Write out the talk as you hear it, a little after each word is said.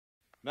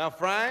Now,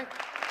 Frank,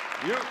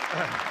 you...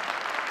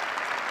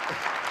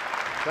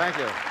 Thank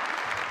you.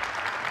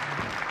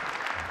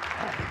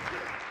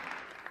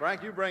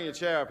 Frank, you bring your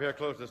chair up here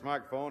close to this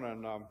microphone,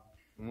 and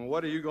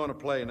what are you going to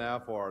play now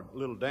for a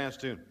little dance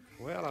tune?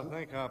 Well, I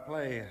think I'll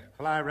play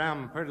Fly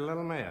Around Pretty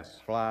Little Miss.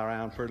 Fly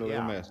Around Pretty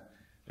Little Miss.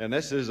 And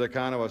this is a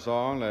kind of a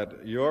song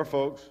that your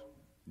folks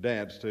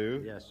dance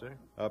to. Yes, sir.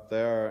 Up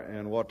there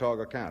in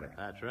Watauga County.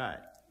 That's right.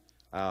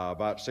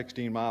 About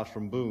 16 miles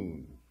from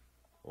Boone,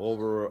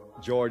 over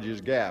George's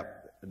Gap,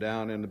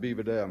 down in the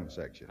Beaver Dam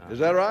section. Is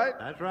that right?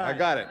 That's right. I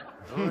got it.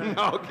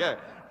 Okay.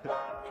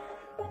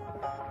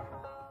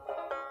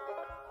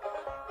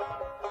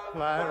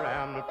 Fly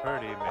around the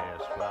pretty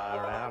miss, fly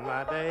around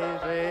my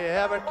daisy.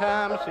 Every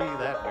time I see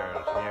that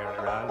girl, she nearly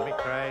run me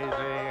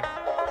crazy.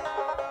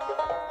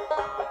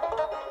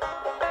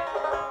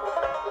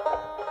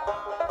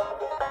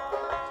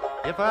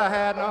 If I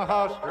had no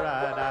horse to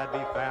ride, I'd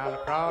be found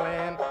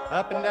crawling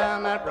up and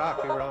down that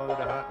rocky road,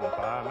 hunting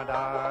for my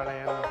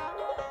darling.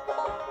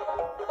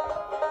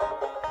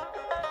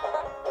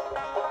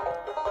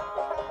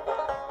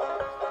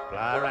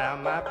 Fly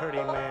around my pretty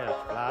miss,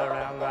 fly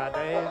around my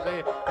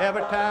daisy.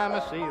 Every time I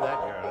see that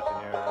girl, she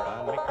nearly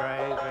run me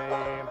crazy.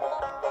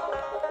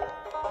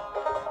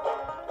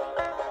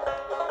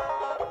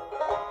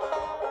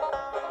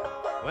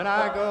 When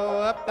I go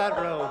up that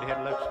road, it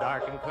looks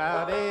dark and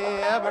cloudy.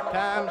 Every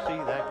time I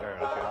see that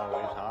girl, she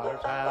always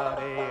hollers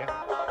howdy.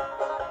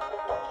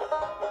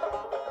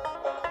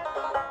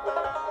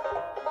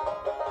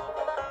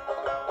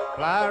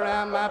 Fly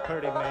around my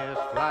pretty miss,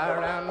 fly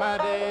around my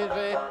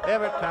daisy.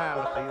 Every time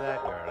I see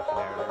that girl, she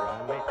nearly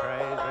run me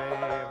crazy.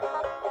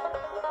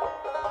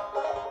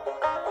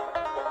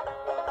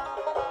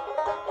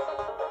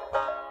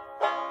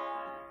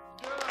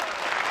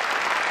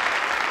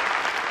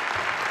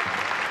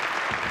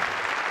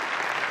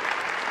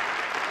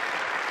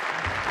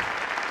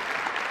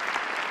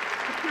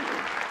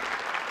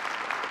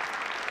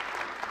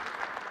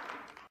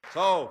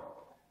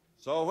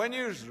 So when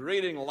you was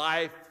reading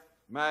Life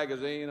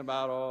magazine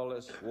about all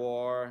this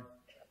war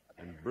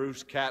and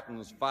Bruce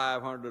Catton's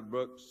 500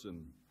 books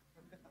and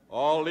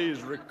all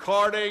these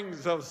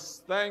recordings of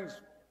things,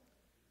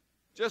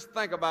 just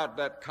think about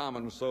that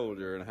common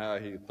soldier and how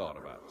he thought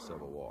about the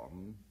Civil War.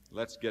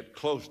 Let's get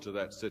close to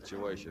that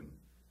situation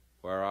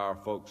where our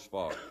folks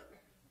fought.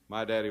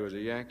 My daddy was a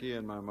Yankee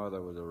and my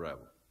mother was a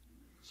rebel.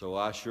 So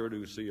I sure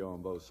do see you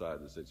on both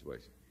sides of the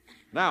situation.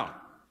 Now,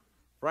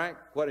 Frank,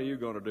 what are you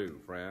going to do,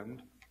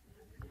 friend?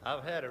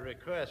 I've had a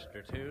request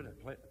or two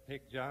to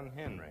pick John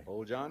Henry.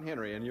 Oh, John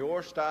Henry, in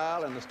your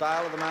style and the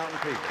style of the Mountain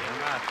People. In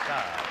my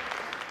style.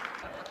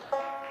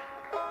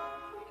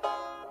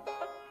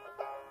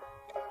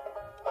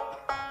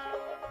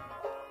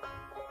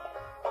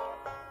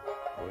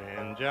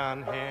 When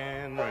John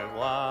Henry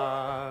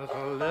was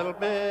a little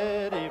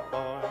bitty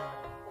boy,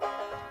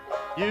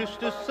 used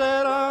to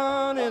sit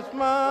on his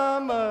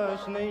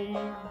mama's knee,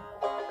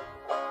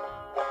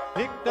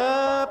 picked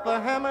up a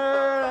hammer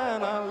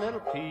and a little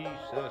piece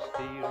of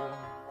steel.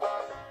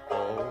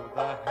 Oh,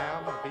 the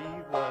hammer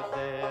be the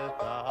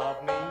death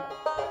of me.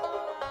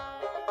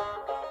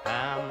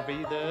 Hammer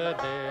be the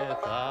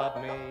death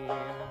of me.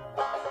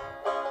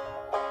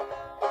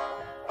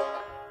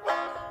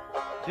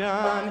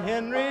 John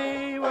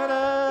Henry went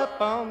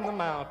up on the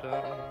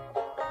mountain,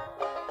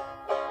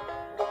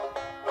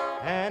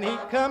 and he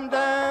come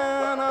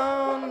down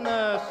on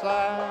the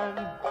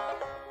side.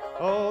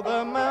 Oh,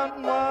 the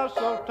mountain was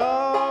so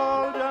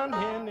tall, John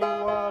Henry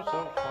was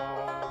so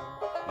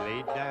small.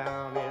 Laid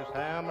down his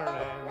hammer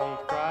and he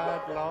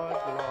cried, Lord,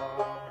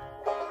 Lord.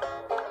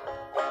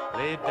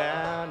 Laid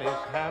down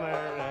his hammer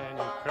and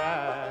he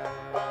cried.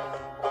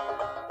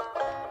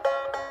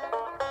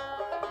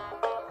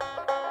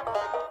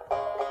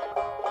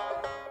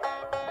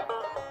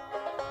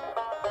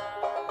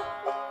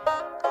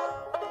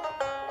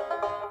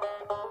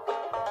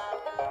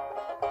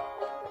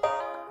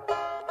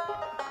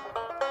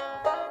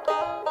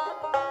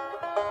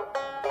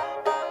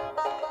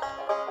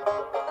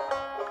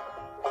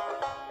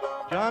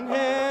 John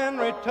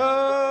Henry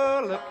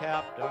told the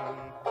captain,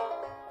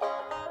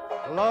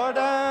 Lord,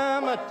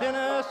 I'm a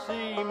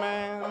Tennessee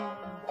man.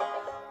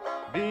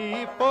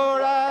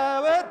 Before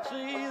I would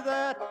see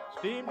that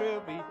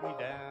steamboat beat me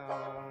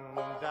down,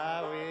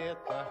 die with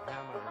the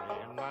hammer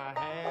in my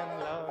hand,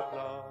 Lord,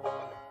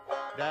 Lord.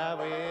 Die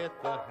with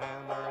the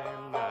hammer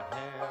in my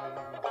hand.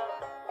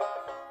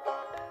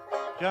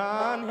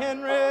 John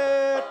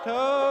Henry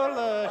told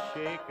the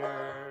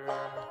shaker,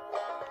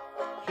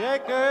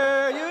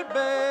 Shaker, you'd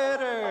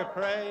better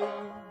pray,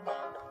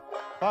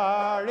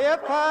 for if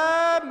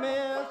I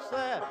miss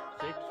that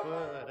 6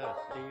 foot of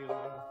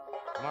steel,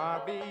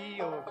 mar be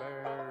your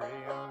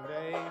burying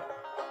day,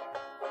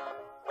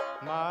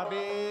 mar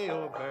be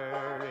your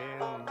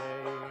burying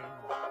day.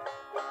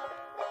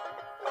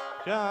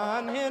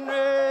 John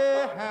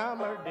Henry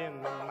hammered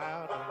in the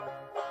mountain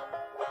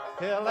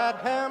till that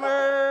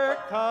hammer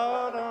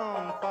caught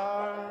on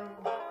fire,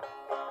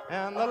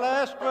 and the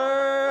last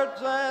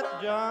words that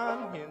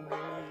John Henry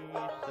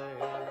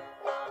said,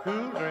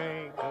 who's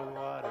drink the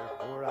water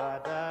before I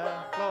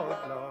die, Lord,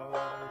 Lord.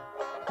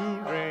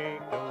 Who'll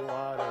drink the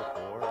water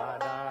before I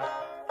die?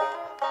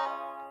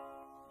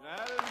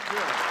 That is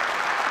good.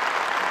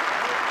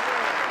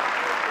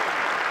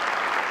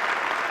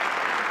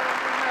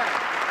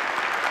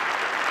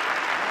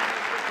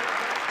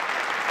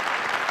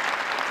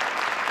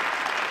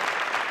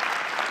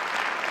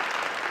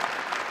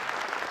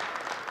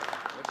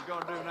 What you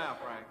gonna do now,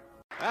 Frank?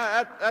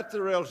 That's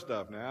the real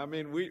stuff now. I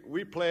mean,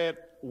 we play it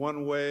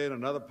one way and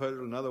another plays it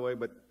another way,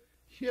 but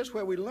here's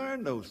where we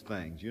learn those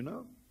things, you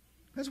know?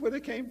 That's where they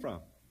came from.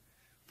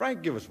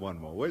 Frank, give us one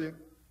more, will you?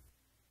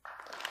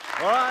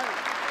 All right?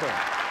 Cool.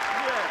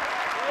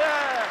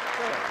 Yeah.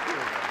 Cool.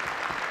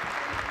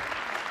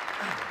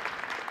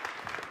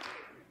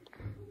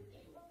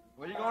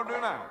 What are you going to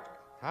do now?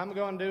 I'm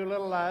going to do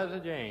Little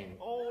Liza Jane.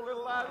 Oh,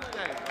 Little Liza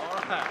Jane. All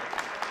right.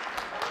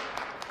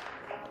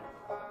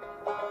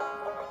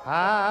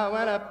 I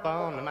went up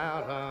on the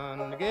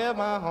mountain to give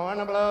my horn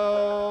a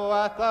blow.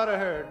 I thought I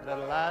heard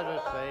little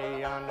Liza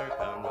say, yonder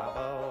come my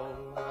beau.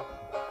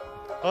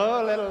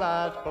 Oh, little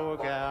Liza, poor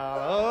gal,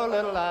 oh,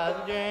 little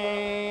Liza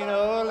Jane,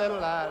 oh, little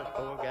Liza,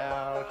 poor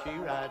gal, she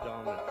rides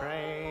on the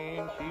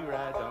train, she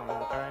rides on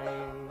the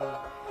train.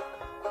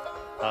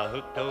 I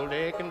hooked old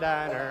Dick and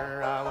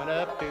Diner, I went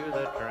up to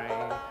the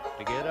train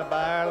to get a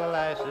barrel of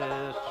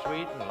lasses,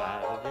 sweet and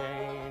Liza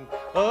Jane.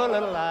 Oh,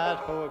 little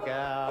Liza, poor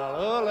gal,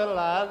 oh, little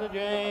Liza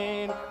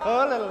Jane,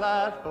 oh, little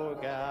Liza, poor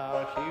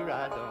gal, she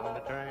rides on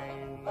the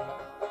train.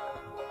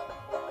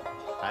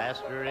 I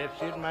asked her if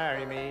she'd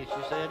marry me,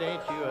 she said,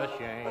 ain't you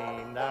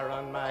ashamed? I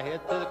run my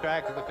head through the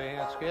crack of the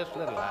fence, kissed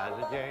little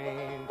Liza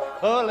Jane.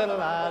 Oh, little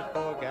Liza,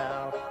 poor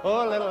gal,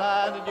 oh, little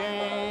Liza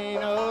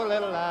Jane, oh,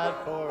 little Liza,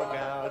 poor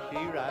gal, she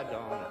rides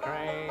on the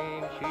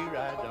train, she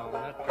rides on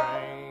the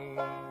train.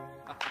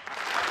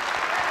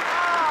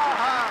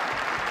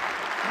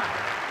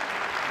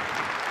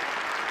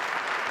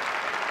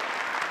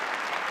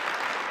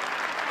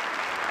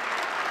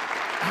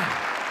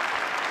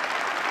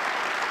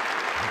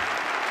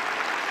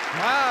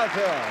 Smile to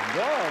him.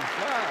 Go on,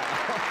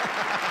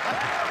 smile.